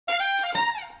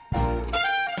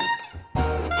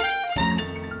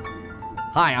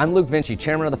Hi, I'm Luke Vinci,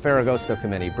 chairman of the Ferragosto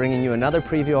committee, bringing you another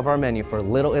preview of our menu for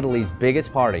Little Italy's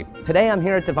biggest party. Today I'm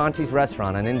here at Davanti's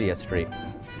restaurant on India Street.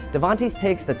 Davanti's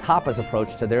takes the tapas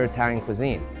approach to their Italian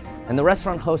cuisine, and the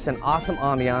restaurant hosts an awesome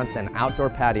ambiance and outdoor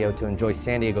patio to enjoy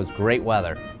San Diego's great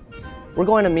weather. We're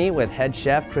going to meet with head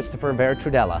chef Christopher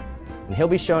Vertrudella, and he'll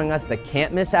be showing us the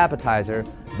can't-miss appetizer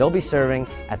they'll be serving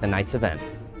at the night's event.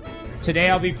 Today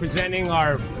I'll be presenting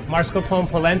our mascarpone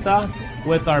polenta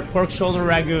with our pork shoulder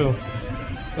ragu.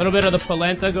 A little bit of the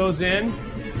polenta goes in.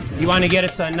 You want to get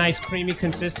it to a nice creamy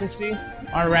consistency.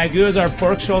 Our ragu is our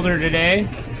pork shoulder today.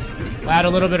 We'll add a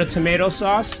little bit of tomato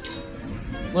sauce,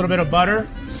 a little bit of butter,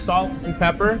 salt and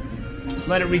pepper.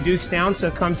 Let it reduce down so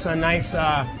it comes to a nice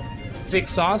thick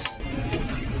sauce.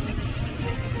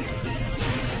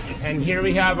 And here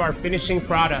we have our finishing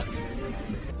product.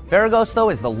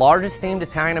 Ferragosto is the largest themed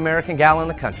Italian-American gala in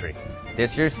the country.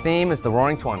 This year's theme is the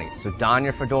Roaring '20s, so don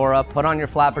your fedora, put on your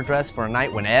flapper dress for a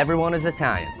night when everyone is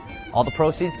Italian. All the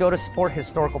proceeds go to support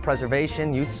historical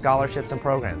preservation, youth scholarships, and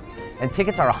programs. And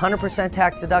tickets are 100%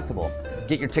 tax deductible.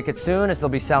 Get your tickets soon as they'll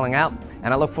be selling out,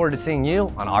 and I look forward to seeing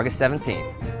you on August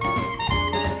 17th.